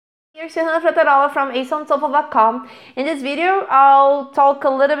Here's Fernanda Frattarola from aceontoefl.com. In this video, I'll talk a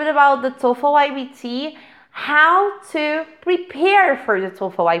little bit about the TOEFL IBT, how to prepare for the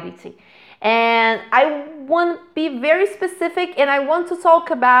TOEFL IBT. And I want to be very specific, and I want to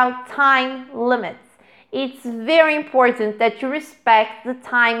talk about time limits. It's very important that you respect the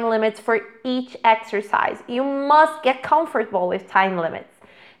time limits for each exercise. You must get comfortable with time limits.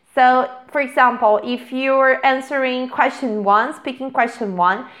 So, for example, if you're answering question 1, speaking question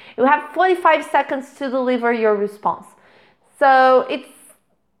 1, you have 45 seconds to deliver your response. So it's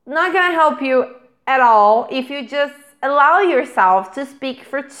not going to help you at all if you just allow yourself to speak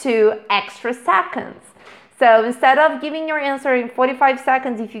for 2 extra seconds. So instead of giving your answer in 45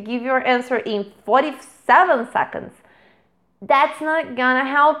 seconds, if you give your answer in 47 seconds, that's not gonna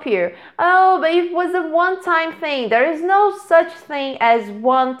help you. Oh, but it was a one-time thing. There is no such thing as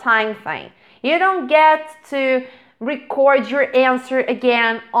one-time thing. You don't get to record your answer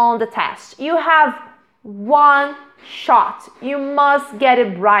again on the test. You have one shot. You must get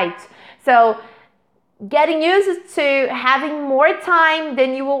it right. So getting used to having more time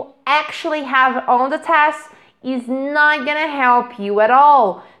than you will actually have on the test is not gonna help you at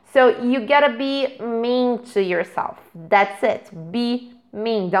all. So you gotta be mean to yourself. That's it. Be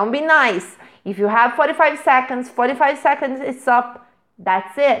mean. Don't be nice. If you have 45 seconds is up.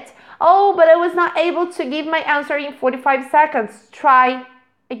 That's it. Oh, but I was not able to give my answer in 45 seconds. Try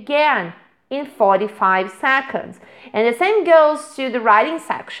again in 45 seconds. And the same goes to the writing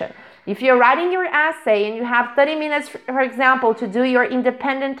section. If you're writing your essay and you have 30 minutes, for example, to do your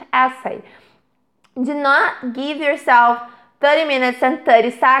independent essay, do not give yourself 30 minutes and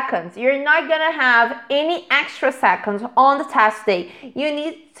 30 seconds. You're not gonna have any extra seconds on the test day. You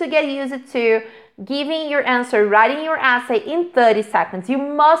need to get used to giving your answer, writing your essay in 30 seconds. You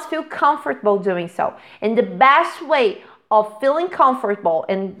must feel comfortable doing so. And the best way of feeling comfortable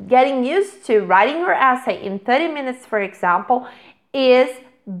and getting used to writing your essay in 30 minutes, for example, is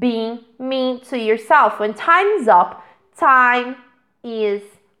being mean to yourself. When time is up, time is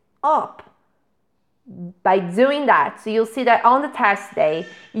up. By doing that, so you'll see that on the test day,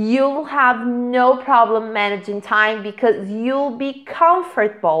 you'll have no problem managing time because you'll be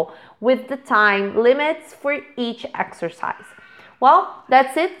comfortable with the time limits for each exercise. Well,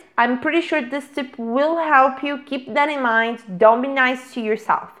 that's it. I'm pretty sure this tip will help you. Keep that in mind. Don't be nice to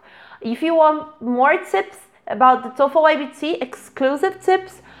yourself. If you want more tips about the TOEFL IBT, exclusive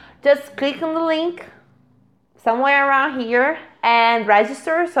tips, just click on the link somewhere around here and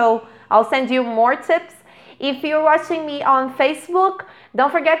register. So I'll send you more tips. If you're watching me on Facebook, don't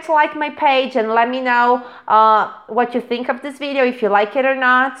forget to like my page and let me know what you think of this video, if you like it or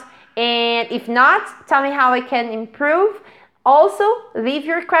not. And if not, tell me how I can improve. Also, leave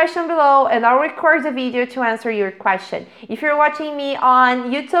your question below and I'll record a video to answer your question. If you're watching me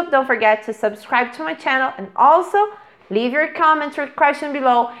on YouTube, don't forget to subscribe to my channel and also leave your comment or question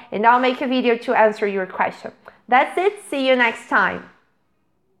below and I'll make a video to answer your question. That's it. See you next time.